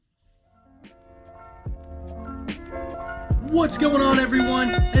What's going on,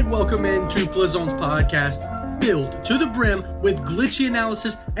 everyone, and welcome into Plizont's podcast, filled to the brim with glitchy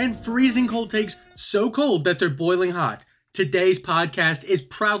analysis and freezing cold takes so cold that they're boiling hot. Today's podcast is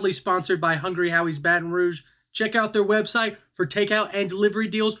proudly sponsored by Hungry Howie's Baton Rouge. Check out their website for takeout and delivery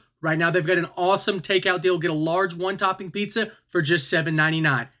deals. Right now, they've got an awesome takeout deal. Get a large one-topping pizza for just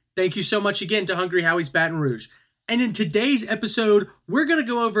 $7.99. Thank you so much again to Hungry Howie's Baton Rouge. And in today's episode, we're going to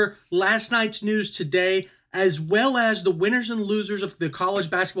go over last night's news today, as well as the winners and losers of the college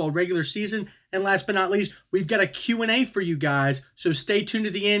basketball regular season. And last but not least, we've got a Q&A for you guys, so stay tuned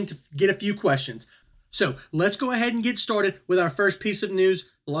to the end to get a few questions. So let's go ahead and get started with our first piece of news.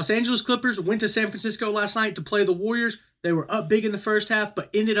 The Los Angeles Clippers went to San Francisco last night to play the Warriors. They were up big in the first half, but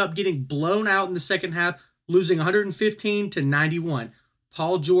ended up getting blown out in the second half, losing 115-91.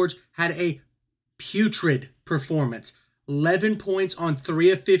 Paul George had a putrid performance. 11 points on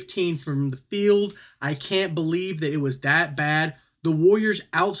 3 of 15 from the field. I can't believe that it was that bad. The Warriors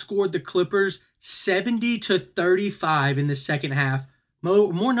outscored the Clippers 70-35 in the second half.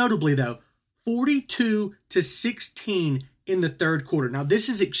 More notably, though, 42-16 in the third quarter. Now, this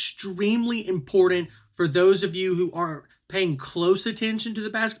is extremely important for those of you who aren't paying close attention to the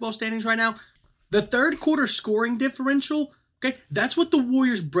basketball standings right now. The third quarter scoring differential, okay, that's what the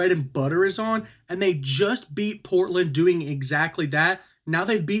Warriors' bread and butter is on, and they just beat Portland doing exactly that. Now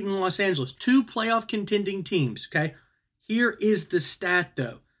they've beaten Los Angeles, 2 playoff contending teams, okay? Here is the stat,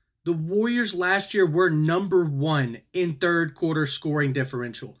 though. The Warriors last year were number 1 in third quarter scoring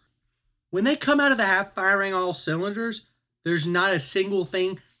differential. When they come out of the half firing all cylinders, there's not a single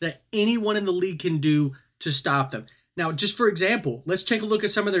thing that anyone in the league can do to stop them. Now, just for example, let's take a look at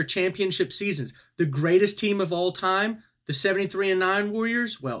some of their championship seasons. The greatest team of all time, the 73-9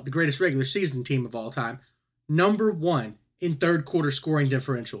 Warriors, well, the greatest regular season team of all time, number 1 in third quarter scoring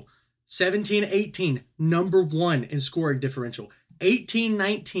differential. 17-18, number 1 in scoring differential.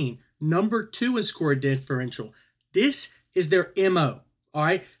 18-19, number 2 in scoring differential. This is their MO, all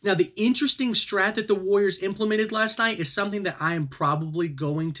right? Now, the interesting strat that the Warriors implemented last night is something that I am probably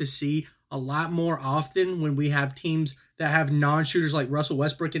going to see a lot more often when we have teams that have non-shooters like Russell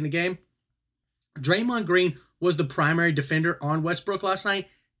Westbrook in the game. Draymond Green was the primary defender on Westbrook last night,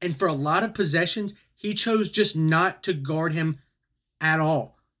 and for a lot of possessions, he chose just not to guard him at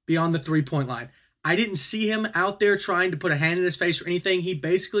all beyond the three-point line. I didn't see him out there trying to put a hand in his face or anything. He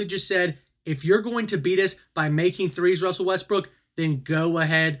basically just said, if you're going to beat us by making threes, Russell Westbrook, then go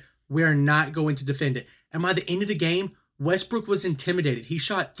ahead. We're not going to defend it. And by the end of the game, Westbrook was intimidated. He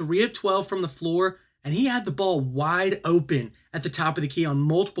shot 3 of 12 from the floor, and he had the ball wide open at the top of the key on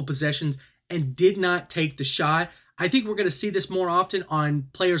multiple possessions and did not take the shot. I think we're going to see this more often on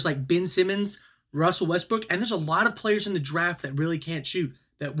players like Ben Simmons, Russell Westbrook, and there's a lot of players in the draft that really can't shoot,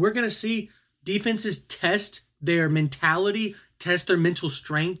 that we're going to see defenses test their mentality, test their mental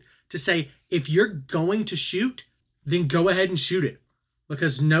strength to say, if you're going to shoot, then go ahead and shoot it,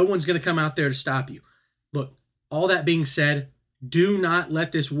 because no one's going to come out there to stop you. Look, all that being said, do not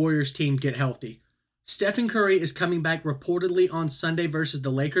let this Warriors team get healthy. Stephen Curry is coming back reportedly on Sunday versus the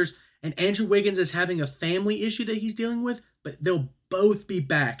Lakers, and Andrew Wiggins is having a family issue that he's dealing with, but they'll both be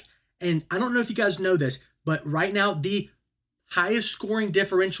back. And I don't know if you guys know this, but right now the highest scoring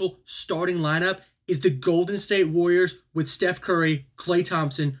differential starting lineup is the Golden State Warriors with Steph Curry, Klay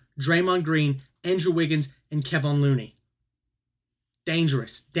Thompson, Draymond Green, Andrew Wiggins, and Kevin Looney.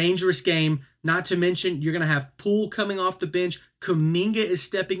 Dangerous game. Not to mention, you're going to have Poole coming off the bench. Kuminga is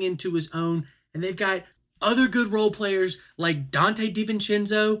stepping into his own. And they've got other good role players like Dante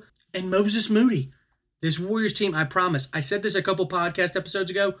DiVincenzo and Moses Moody. This Warriors team, I promise, I said this a couple podcast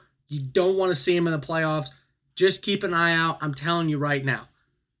episodes ago, you don't want to see them in the playoffs. Just keep an eye out. I'm telling you right now.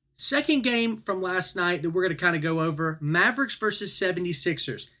 Second game from last night that we're going to kind of go over, Mavericks versus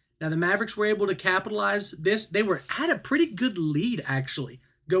 76ers. Now, the Mavericks were able to capitalize this. They had a pretty good lead, actually,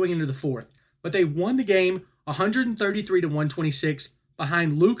 going into the fourth. But they won the game 133-126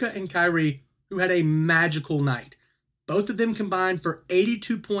 behind Luka and Kyrie, who had a magical night. Both of them combined for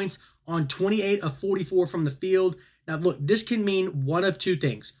 82 points on 28 of 44 from the field. Now, look, this can mean one of two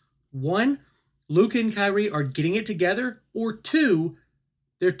things. One, Luka and Kyrie are getting it together. Or two,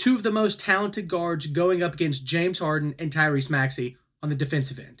 they're two of the most talented guards going up against James Harden and Tyrese Maxey on the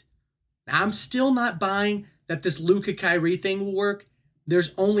defensive end. Now, I'm still not buying that this Luka-Kyrie thing will work.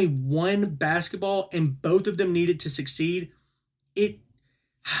 There's only one basketball, and both of them needed to succeed.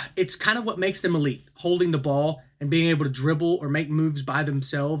 It's kind of what makes them elite, holding the ball and being able to dribble or make moves by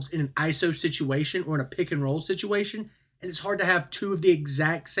themselves in an ISO situation or in a pick-and-roll situation. And it's hard to have two of the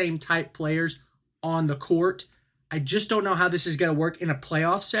exact same type players on the court. I just don't know how this is going to work in a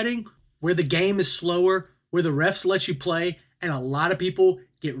playoff setting where the game is slower, where the refs let you play and a lot of people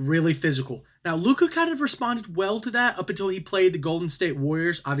get really physical. Now, Luka kind of responded well to that up until he played the Golden State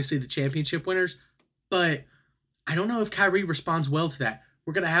Warriors, obviously the championship winners, but I don't know if Kyrie responds well to that.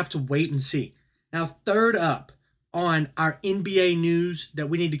 We're going to have to wait and see. Now, third up on our NBA news that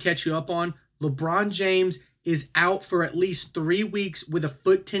we need to catch you up on, LeBron James is out for at least 3 weeks with a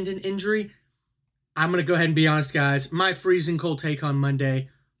foot tendon injury. I'm going to go ahead and be honest, guys. My freezing cold take on Monday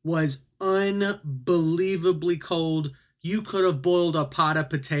was unbelievably cold. You could have boiled a pot of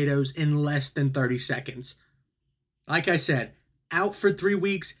potatoes in less than 30 seconds. Like I said, out for 3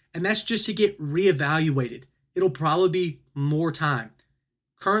 weeks, and that's just to get reevaluated. It'll probably be more time.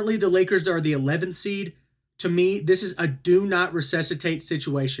 Currently, the Lakers are the 11th seed. To me, this is a do not resuscitate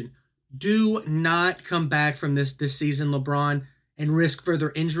situation. Do not come back from this season, LeBron, and risk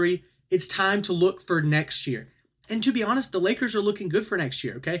further injury. It's time to look for next year. And to be honest, the Lakers are looking good for next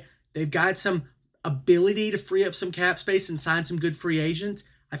year, okay? They've got some ability to free up some cap space and sign some good free agents.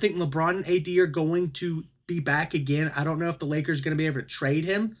 I think LeBron and AD are going to be back again. I don't know if the Lakers are going to be able to trade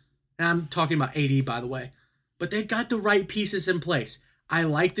him. And I'm talking about AD, by the way. But they've got the right pieces in place. I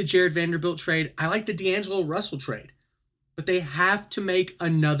like the Jared Vanderbilt trade. I like the D'Angelo Russell trade. But they have to make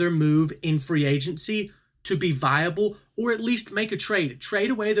another move in free agency to be viable, or at least make a trade.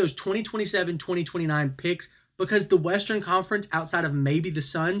 Trade away those 2027, 2029 picks, because the Western Conference, outside of maybe the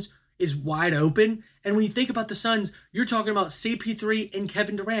Suns, is wide open. And when you think about the Suns, you're talking about CP3 and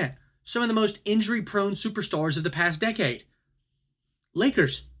Kevin Durant, some of the most injury-prone superstars of the past decade.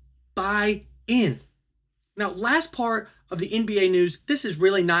 Lakers, buy in. Now, last part of the NBA news, this is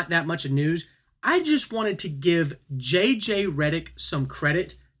really not that much of news. I just wanted to give JJ Redick some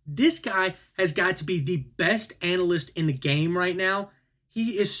credit. This guy has got to be the best analyst in the game right now.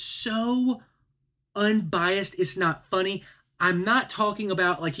 He is so unbiased, it's not funny. I'm not talking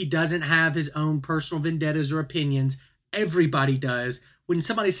about like he doesn't have his own personal vendettas or opinions. Everybody does. When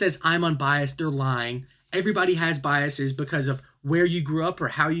somebody says I'm unbiased, they're lying. Everybody has biases because of where you grew up or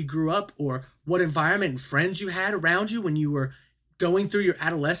how you grew up or what environment and friends you had around you when you were going through your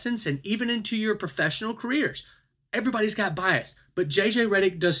adolescence and even into your professional careers. Everybody's got bias, but JJ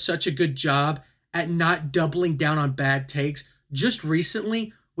Redick does such a good job at not doubling down on bad takes. Just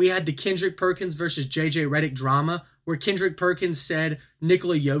recently, we had the Kendrick Perkins versus JJ Redick drama where Kendrick Perkins said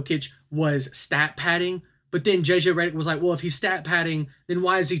Nikola Jokic was stat padding, but then JJ Redick was like, well, if he's stat padding, then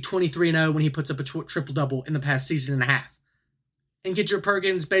why is he 23-0 when he puts up a triple-double in the past season and a half? And Kendrick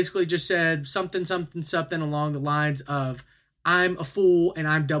Perkins basically just said something along the lines of, I'm a fool and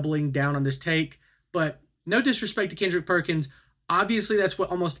I'm doubling down on this take. But no disrespect to Kendrick Perkins. Obviously, that's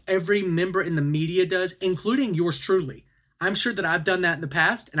what almost every member in the media does, including yours truly. I'm sure that I've done that in the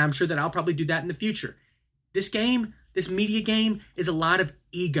past, and I'm sure that I'll probably do that in the future. This game, this media game, is a lot of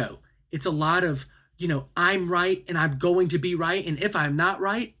ego. It's a lot of, I'm right and I'm going to be right. And if I'm not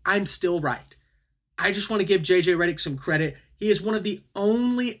right, I'm still right. I just want to give JJ Redick some credit. He is one of the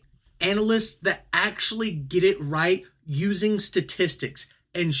only analysts that actually get it right using statistics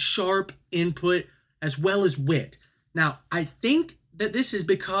and sharp input as well as wit. Now, I think that this is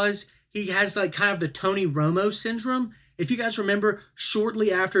because he has like kind of the Tony Romo syndrome. If you guys remember,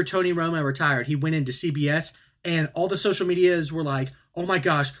 shortly after Tony Romo retired, he went into CBS and all the social medias were like, oh my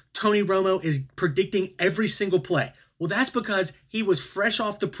gosh, Tony Romo is predicting every single play. Well, that's because he was fresh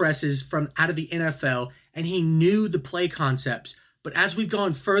off the presses from out of the NFL and he knew the play concepts. But as we've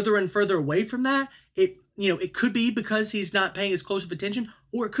gone further and further away from that, it could be because he's not paying as close of attention,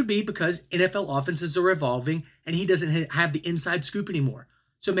 or it could be because NFL offenses are evolving and he doesn't have the inside scoop anymore.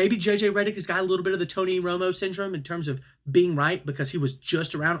 So maybe JJ Redick has got a little bit of the Tony Romo syndrome in terms of being right because he was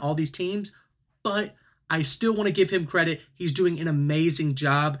just around all these teams. But I still want to give him credit. He's doing an amazing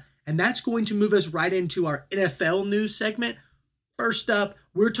job. And that's going to move us right into our NFL news segment. First up,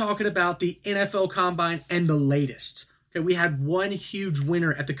 we're talking about the NFL Combine and the latest. Okay, we had one huge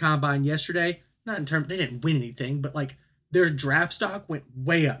winner at the Combine yesterday. Not in terms, they didn't win anything, but like their draft stock went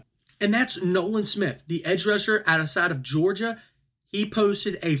way up. And that's Nolan Smith, the edge rusher outside of Georgia. He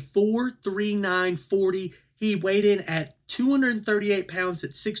posted a 4.39 40. He weighed in at 238 pounds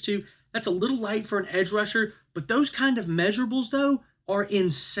at 6'2". That's a little light for an edge rusher, but those kind of measurables, though, are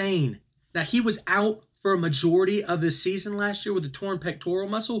insane. Now, he was out for a majority of the season last year with a torn pectoral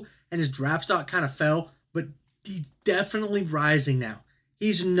muscle, and his draft stock kind of fell, but he's definitely rising now.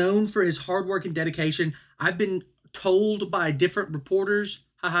 He's known for his hard work and dedication. I've been told by different reporters,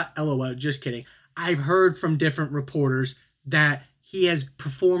 LOL, just kidding. I've heard from different reporters that he has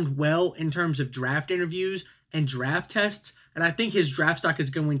performed well in terms of draft interviews and draft tests, and I think his draft stock is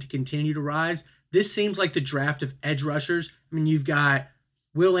going to continue to rise. This seems like the draft of edge rushers. I mean, you've got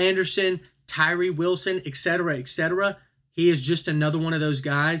Will Anderson, Tyree Wilson, etc., he is just another one of those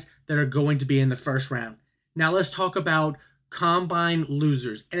guys that are going to be in the first round. Now let's talk about combine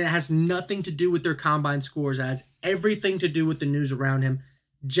losers. And it has nothing to do with their combine scores. It has everything to do with the news around him.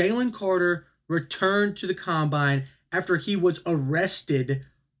 Jalen Carter returned to the combine after he was arrested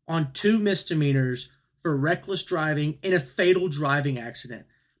on 2 misdemeanors for reckless driving in a fatal driving accident.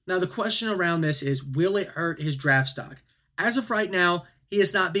 Now the question around this is, will it hurt his draft stock? As of right now, he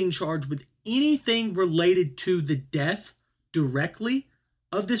is not being charged with anything related to the death directly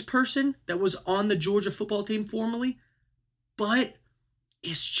of this person that was on the Georgia football team formerly, but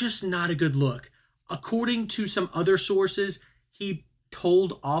it's just not a good look. According to some other sources, he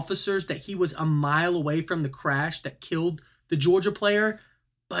told officers that he was a mile away from the crash that killed the Georgia player,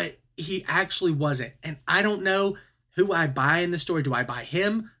 but he actually wasn't. And I don't know who I buy in the story. Do I buy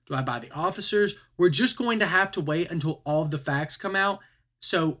him? Do I buy the officers? We're just going to have to wait until all of the facts come out.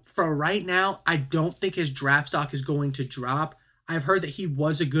 So for right now, I don't think his draft stock is going to drop. I've heard that he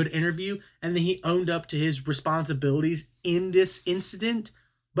was a good interview and that he owned up to his responsibilities in this incident,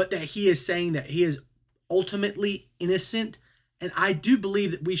 but that he is saying that he is ultimately innocent. And I do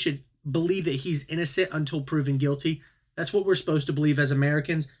believe that we should believe that he's innocent until proven guilty. That's what we're supposed to believe as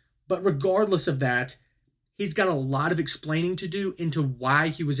Americans. But regardless of that, he's got a lot of explaining to do into why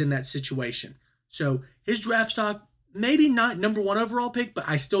he was in that situation. So his draft stock, maybe not number 1 overall pick, but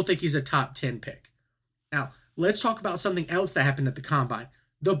I still think he's a top 10 pick. Now, let's talk about something else that happened at the Combine.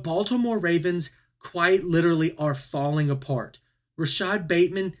 The Baltimore Ravens quite literally are falling apart. Rashad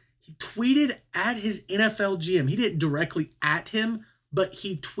Bateman, he tweeted at his NFL GM. He didn't directly at him, but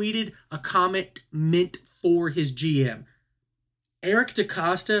he tweeted a comment meant for his GM. Eric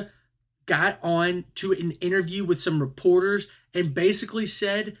DeCosta got on to an interview with some reporters and basically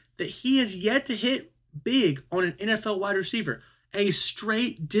said that he has yet to hit big on an NFL wide receiver. A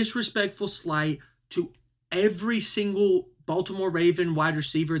straight disrespectful slight to every single Baltimore Raven wide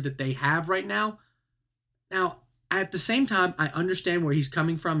receiver that they have right now. Now, at the same time, I understand where he's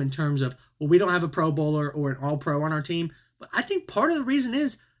coming from in terms of, well, we don't have a Pro Bowler or an All-Pro on our team. But I think part of the reason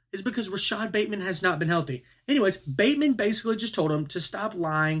is because Rashad Bateman has not been healthy. Anyways, Bateman basically just told him to stop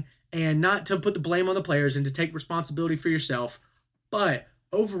lying and not to put the blame on the players and to take responsibility for yourself. But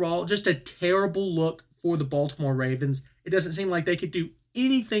overall, just a terrible look for the Baltimore Ravens. It doesn't seem like they could do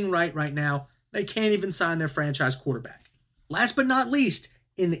anything right now. They can't even sign their franchise quarterback. Last but not least,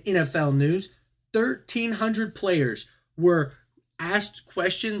 in the NFL news, 1,300 players were asked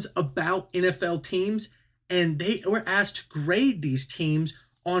questions about NFL teams, and they were asked to grade these teams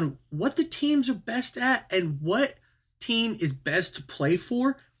on what the teams are best at and what team is best to play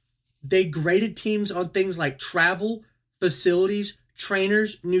for. They graded teams on things like travel, facilities,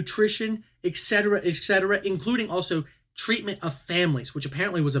 trainers, nutrition, etc., including also treatment of families, which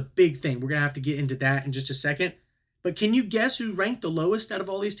apparently was a big thing. We're going to have to get into that in just a second. But can you guess who ranked the lowest out of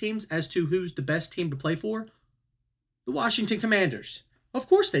all these teams as to who's the best team to play for? The Washington Commanders. Of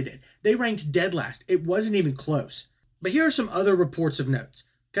course they did. They ranked dead last. It wasn't even close. But here are some other reports of notes.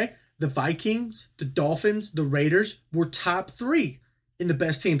 Okay, the Vikings, the Dolphins, the Raiders were top 3 in the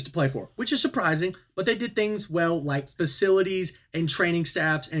best teams to play for, which is surprising, but they did things well like facilities and training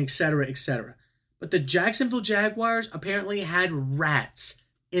staffs and etc. But the Jacksonville Jaguars apparently had rats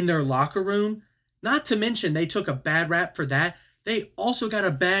in their locker room. Not to mention they took a bad rap for that. They also got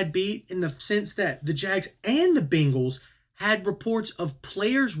a bad beat in the sense that the Jags and the Bengals had reports of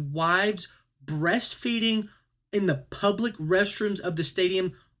players' wives breastfeeding in the public restrooms of the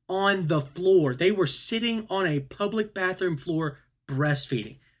stadium on the floor. They were sitting on a public bathroom floor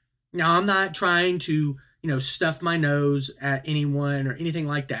breastfeeding. Now, I'm not trying to, stuff my nose at anyone or anything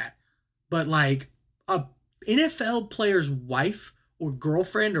like that. But like a NFL player's wife or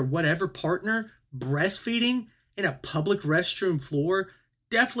girlfriend or whatever partner breastfeeding in a public restroom floor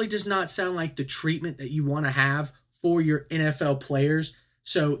definitely does not sound like the treatment that you want to have for your NFL players.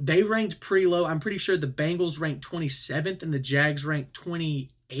 So they ranked pretty low. I'm pretty sure the Bengals ranked 27th and the Jags ranked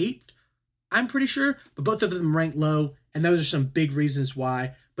 28th. I'm pretty sure, but both of them ranked low, and those are some big reasons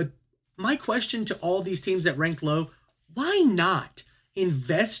why. But my question to all these teams that ranked low, why not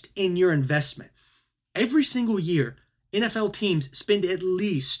invest in your investment? Every single year, NFL teams spend at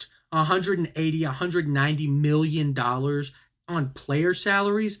least $180, $190 million on player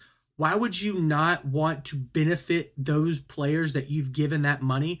salaries. Why would you not want to benefit those players that you've given that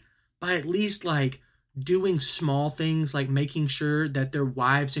money by at least like doing small things like making sure that their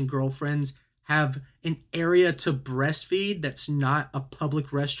wives and girlfriends have an area to breastfeed that's not a public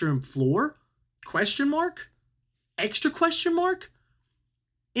restroom floor? Question mark? Extra question mark?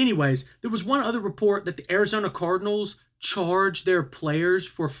 Anyways, there was one other report that the Arizona Cardinals charge their players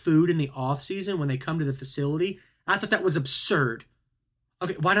for food in the offseason when they come to the facility. I thought that was absurd.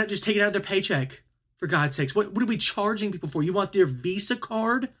 Okay, why not just take it out of their paycheck? For God's sakes, what are we charging people for? You want their Visa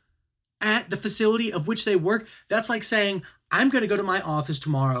card at the facility of which they work? That's like saying, I'm going to go to my office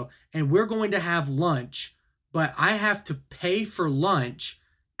tomorrow and we're going to have lunch, but I have to pay for lunch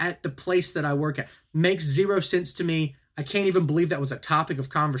at the place that I work at. Makes zero sense to me. I can't even believe that was a topic of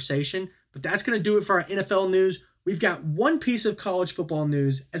conversation, but that's going to do it for our NFL news. We've got one piece of college football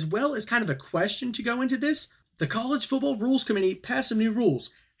news, as well as kind of a question to go into this. The College Football Rules Committee passed some new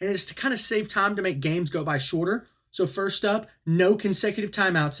rules, and it's to kind of save time to make games go by shorter. So first up, no consecutive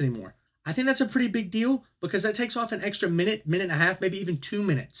timeouts anymore. I think that's a pretty big deal because that takes off an extra minute, minute and a half, maybe even 2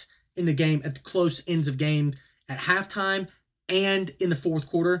 minutes in the game at the close ends of game at halftime and in the fourth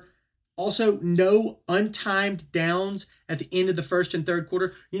quarter. Also, no untimed downs at the end of the first and third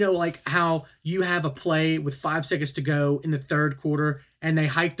quarter. You know, like how you have a play with 5 seconds to go in the third quarter and they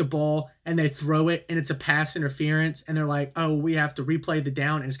hike the ball and they throw it and it's a pass interference and they're like, oh, we have to replay the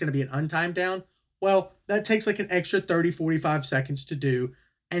down and it's going to be an untimed down. Well, that takes like an extra 30, 45 seconds to do,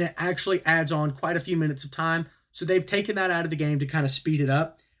 and it actually adds on quite a few minutes of time. So they've taken that out of the game to kind of speed it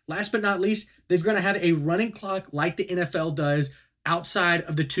up. Last but not least, they're going to have a running clock like the NFL does outside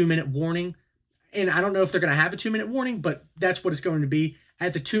of the 2-minute warning. And I don't know if they're going to have a 2-minute warning, but that's what it's going to be.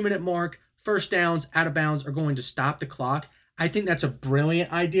 At the 2-minute mark, first downs out of bounds are going to stop the clock. I think that's a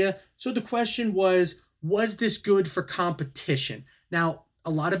brilliant idea. So the question was this good for competition? Now, a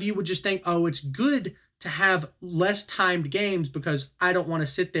lot of you would just think, oh, it's good to have less timed games because I don't want to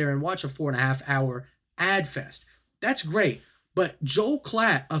sit there and watch a 4.5-hour ad fest. That's great. But Joel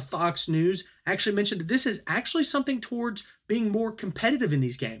Klatt of Fox News actually mentioned that this is actually something towards being more competitive in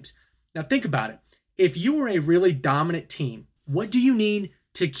these games. Now think about it. If you were a really dominant team, what do you need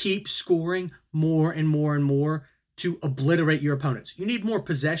to keep scoring more and more and more to obliterate your opponents? You need more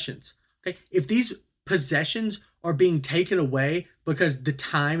possessions. Okay? If these possessions are being taken away because the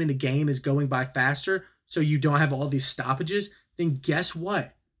time in the game is going by faster, so you don't have all these stoppages, then guess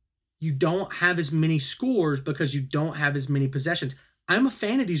what? You don't have as many scores because you don't have as many possessions. I'm a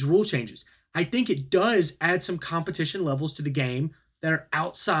fan of these rule changes. I think it does add some competition levels to the game that are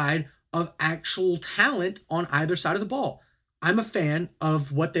outside of actual talent on either side of the ball. I'm a fan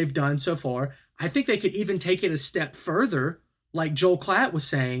of what they've done so far. I think they could even take it a step further, like Joel Klatt was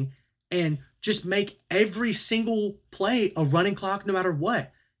saying, and just make every single play a running clock no matter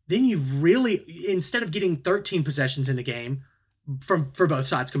what. Then you've really, instead of getting 13 possessions in the game, for both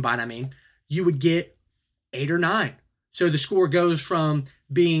sides combined, you would get 8 or 9. So the score goes from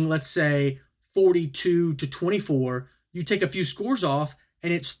being, let's say, 42 to 24. You take a few scores off,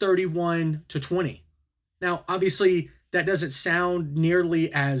 and it's 31 to 20. Now, obviously, that doesn't sound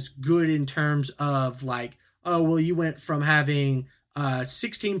nearly as good in terms of like, oh, well, you went from having a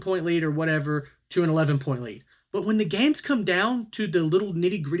 16-point lead or whatever to an 11-point lead. But when the games come down to the little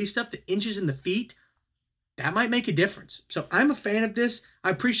nitty-gritty stuff, the inches and the feet, that might make a difference. So I'm a fan of this. I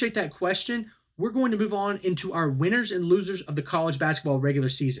appreciate that question. We're going to move on into our winners and losers of the college basketball regular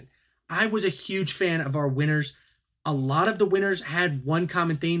season. I was a huge fan of our winners. A lot of the winners had one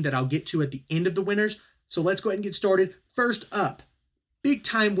common theme that I'll get to at the end of the winners. So let's go ahead and get started. First up, big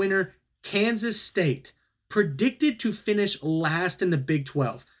time winner, Kansas State, predicted to finish last in the Big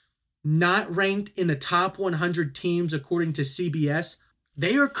 12. Not ranked in the top 100 teams according to CBS.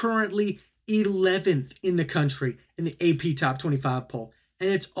 They are currently 11th in the country in the AP Top 25 poll. And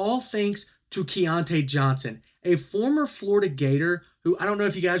it's all thanks to Keontae Johnson, a former Florida Gator who, I don't know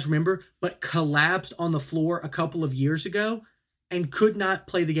if you guys remember, but collapsed on the floor a couple of years ago and could not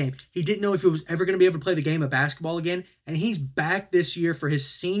play the game. He didn't know if he was ever going to be able to play the game of basketball again. And he's back this year for his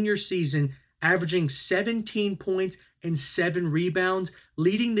senior season, averaging 17 points and 7 rebounds,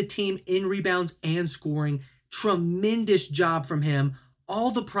 leading the team in rebounds and scoring. Tremendous job from him.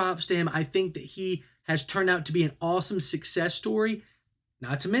 All the props to him. I think that he has turned out to be an awesome success story.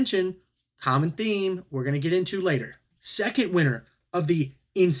 Not to mention, common theme we're going to get into later. Second winner of the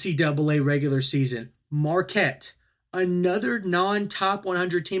NCAA regular season, Marquette. Another non-top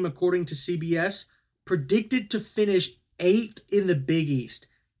 100 team according to CBS, predicted to finish 8th in the Big East.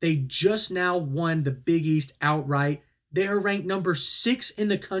 They just now won the Big East outright. They are ranked number 6 in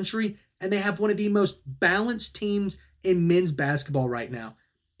the country, and they have one of the most balanced teams in men's basketball right now,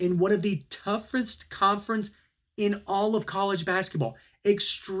 in one of the toughest conference in all of college basketball.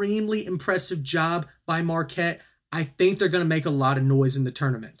 Extremely impressive job by Marquette. I think they're going to make a lot of noise in the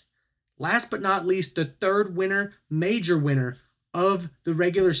tournament. Last but not least, the third winner, major winner of the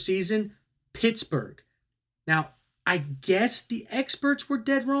regular season, Pittsburgh. Now, I guess the experts were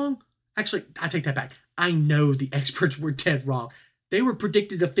dead wrong. Actually, I take that back. I know the experts were dead wrong. They were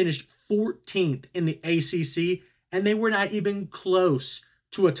predicted to finish 14th in the ACC, and they were not even close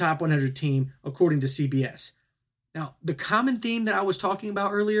to a top 100 team, according to CBS. Now, the common theme that I was talking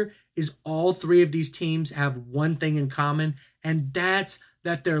about earlier is all three of these teams have one thing in common, and that's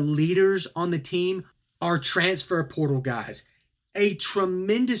that their leaders on the team are transfer portal guys. A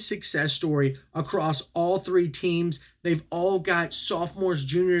tremendous success story across all three teams. They've all got sophomores,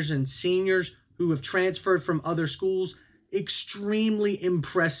 juniors, and seniors who have transferred from other schools. Extremely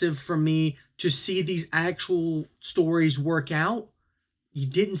impressive for me to see these actual stories work out. You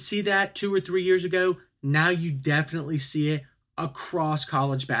didn't see that 2 or 3 years ago. Now you definitely see it across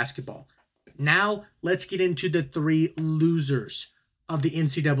college basketball. Now let's get into the three losers of the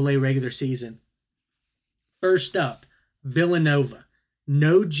NCAA regular season. First up, Villanova.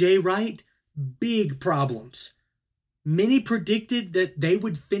 No Jay Wright, big problems. Many predicted that they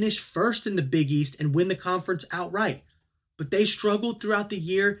would finish first in the Big East and win the conference outright, but they struggled throughout the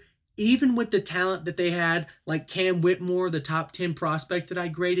year, even with the talent that they had, like Cam Whitmore, the top 10 prospect that I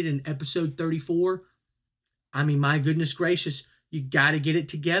graded in episode 34. I mean, my goodness gracious, you got to get it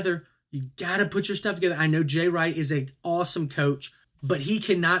together. You got to put your stuff together. I know Jay Wright is an awesome coach, but he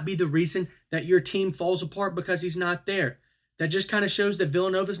cannot be the reason that your team falls apart because he's not there. That just kind of shows that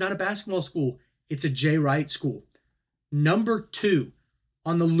Villanova is not a basketball school. It's a Jay Wright school. Number 2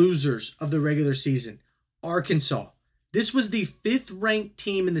 on the losers of the regular season, Arkansas. This was the 5th ranked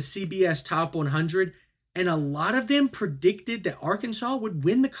team in the CBS Top 100, and a lot of them predicted that Arkansas would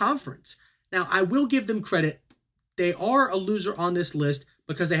win the conference. Now, I will give them credit. They are a loser on this list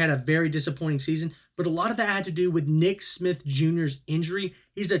because they had a very disappointing season, but a lot of that had to do with Nick Smith Jr.'s injury.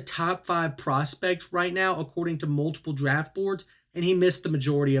 He's a top 5 prospect right now, according to multiple draft boards, and he missed the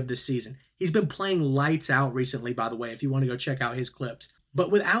majority of this season. He's been playing lights out recently, by the way, if you want to go check out his clips.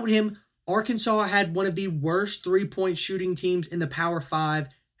 But without him, Arkansas had one of the worst three-point shooting teams in the Power 5,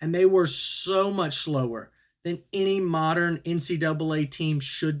 and they were so much slower than any modern NCAA team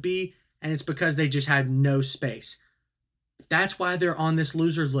should be, and it's because they just had no space. That's why they're on this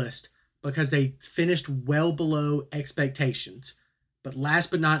losers list, because they finished well below expectations. But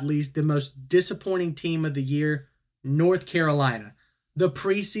last but not least, the most disappointing team of the year, North Carolina, the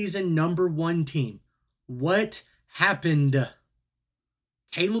preseason number 1 team. What happened?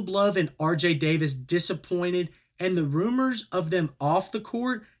 Caleb Love and RJ Davis disappointed, and the rumors of them off the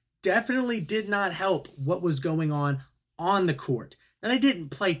court definitely did not help what was going on the court. Now, they didn't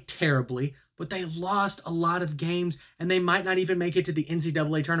play terribly, but they lost a lot of games, and they might not even make it to the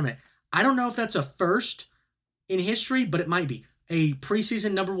NCAA tournament. I don't know if that's a first in history, but it might be. A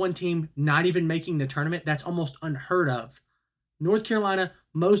preseason number 1 team not even making the tournament, that's almost unheard of. North Carolina,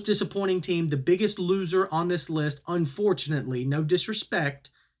 most disappointing team, the biggest loser on this list, unfortunately. No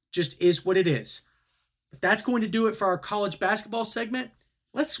disrespect, just is what it is. But that's going to do it for our college basketball segment.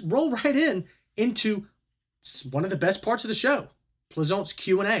 Let's roll right into one of the best parts of the show, Plizont's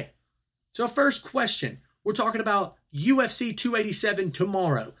Q&A. So first question, we're talking about UFC 287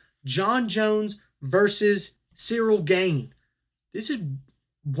 tomorrow. Jon Jones versus Cyril Gane. This is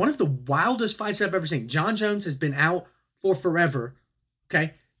one of the wildest fights I've ever seen. Jon Jones has been out for forever.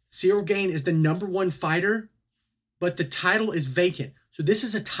 Okay. Cyril Gane is the number 1 fighter, but the title is vacant. So this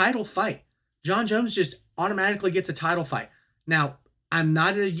is a title fight. Jon Jones just automatically gets a title fight. Now, I'm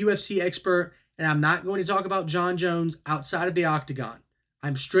not a UFC expert, and I'm not going to talk about Jon Jones outside of the octagon.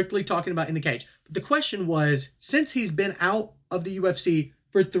 I'm strictly talking about in the cage. But the question was, since he's been out of the UFC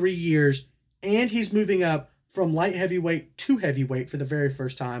for 3 years, and he's moving up from light heavyweight to heavyweight for the very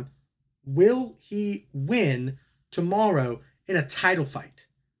first time, will he win tomorrow in a title fight?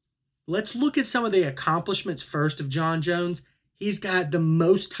 Let's look at some of the accomplishments first of Jon Jones. He's got the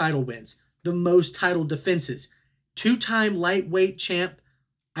most title wins, the most title defenses. 2-time lightweight champ.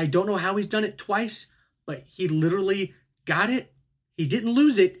 I don't know how he's done it twice, but he literally got it. He didn't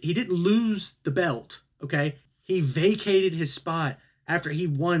lose it. He didn't lose the belt, okay? He vacated his spot after he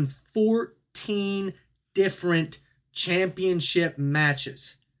won 14 different championship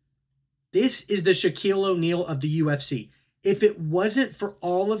matches. This is the Shaquille O'Neal of the UFC. If it wasn't for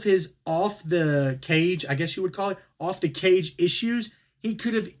all of his off the cage, I guess you would call it, off the cage issues, he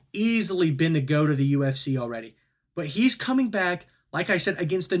could have easily been the GOAT of the UFC already. But he's coming back, like I said,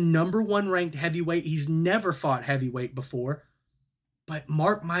 against the number 1 ranked heavyweight. He's never fought heavyweight before. But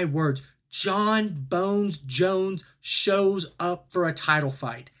mark my words, Jon Bones Jones shows up for a title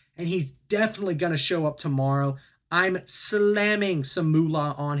fight. And he's definitely going to show up tomorrow. I'm slamming some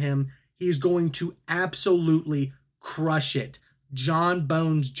moolah on him. He's going to absolutely crush it. Jon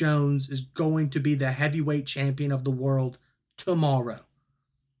Bones Jones is going to be the heavyweight champion of the world tomorrow.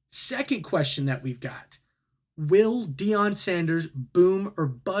 Second question that we've got. Will Deion Sanders boom or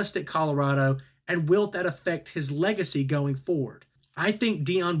bust at Colorado, and will that affect his legacy going forward? I think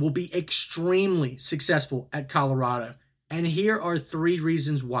Deion will be extremely successful at Colorado, and here are 3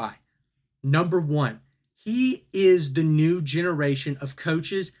 reasons why. Number 1, he is the new generation of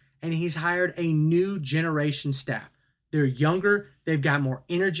coaches, and he's hired a new generation staff. They're younger, they've got more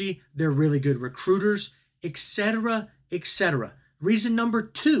energy, they're really good recruiters, etc., etc. Reason number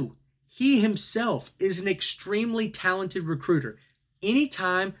 2, he himself is an extremely talented recruiter.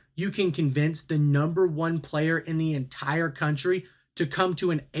 Anytime you can convince the number 1 player in the entire country to come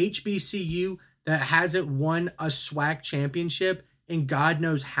to an HBCU that hasn't won a SWAC championship in God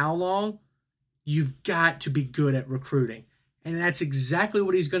knows how long, you've got to be good at recruiting. And that's exactly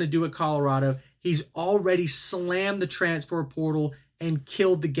what he's going to do at Colorado. He's already slammed the transfer portal and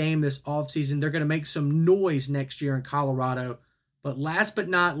killed the game this offseason. They're going to make some noise next year in Colorado. But last but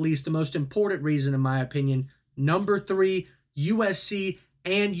not least, the most important reason, in my opinion, number 3, USC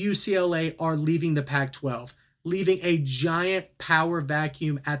and UCLA are leaving the Pac-12, leaving a giant power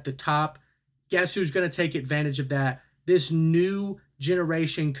vacuum at the top. Guess who's going to take advantage of that? This new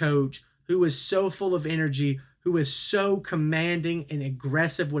generation coach who is so full of energy, who is so commanding and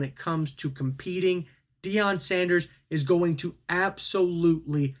aggressive when it comes to competing. Deion Sanders is going to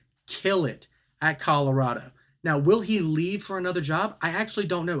absolutely kill it at Colorado. Now, will he leave for another job? I actually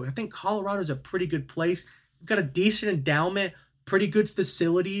don't know. I think Colorado's a pretty good place. They've got a decent endowment, pretty good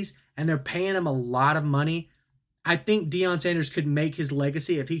facilities, and they're paying him a lot of money. I think Deion Sanders could make his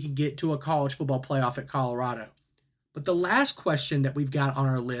legacy if he can get to a college football playoff at Colorado. But the last question that we've got on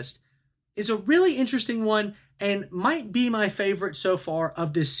our list is a really interesting one and might be my favorite so far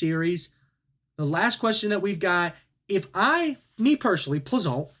of this series. The last question that we've got, if me personally,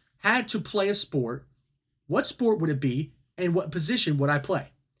 Plizont, had to play a sport, what sport would it be and what position would I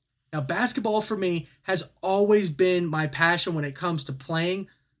play? Now, basketball for me has always been my passion when it comes to playing,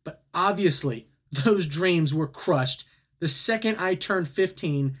 but obviously those dreams were crushed the second I turned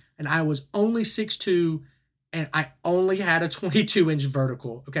 15 and I was only 6'2", and I only had a 22-inch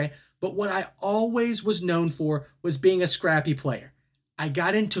vertical, okay? But what I always was known for was being a scrappy player. I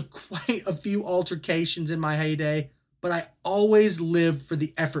got into quite a few altercations in my heyday, but I always lived for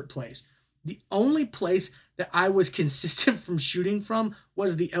the effort plays. The only place that I was consistent from shooting from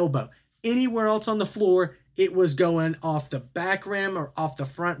was the elbow. Anywhere else on the floor, it was going off the back rim or off the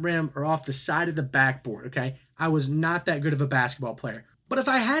front rim or off the side of the backboard, okay? I was not that good of a basketball player. But if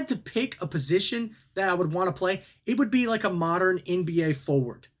I had to pick a position that I would want to play, it would be like a modern NBA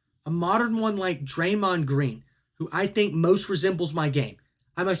forward. A modern one like Draymond Green, who I think most resembles my game.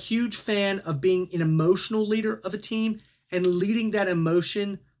 I'm a huge fan of being an emotional leader of a team and leading that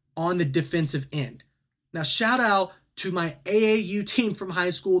emotion on the defensive end. Now, shout out to my AAU team from high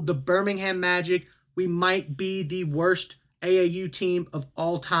school, the Birmingham Magic. We might be the worst AAU team of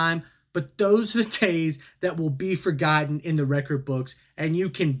all time, but those are the days that will be forgotten in the record books, and you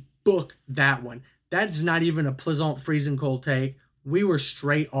can book that one. That is not even a Plizont freezing cold take. We were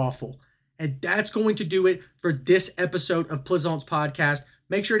straight awful. And that's going to do it for this episode of Plizont's podcast.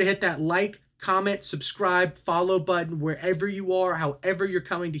 Make sure to hit that like, comment, subscribe, follow button wherever you are, however you're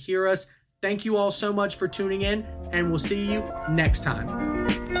coming to hear us. Thank you all so much for tuning in, and we'll see you next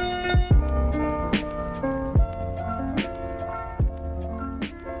time.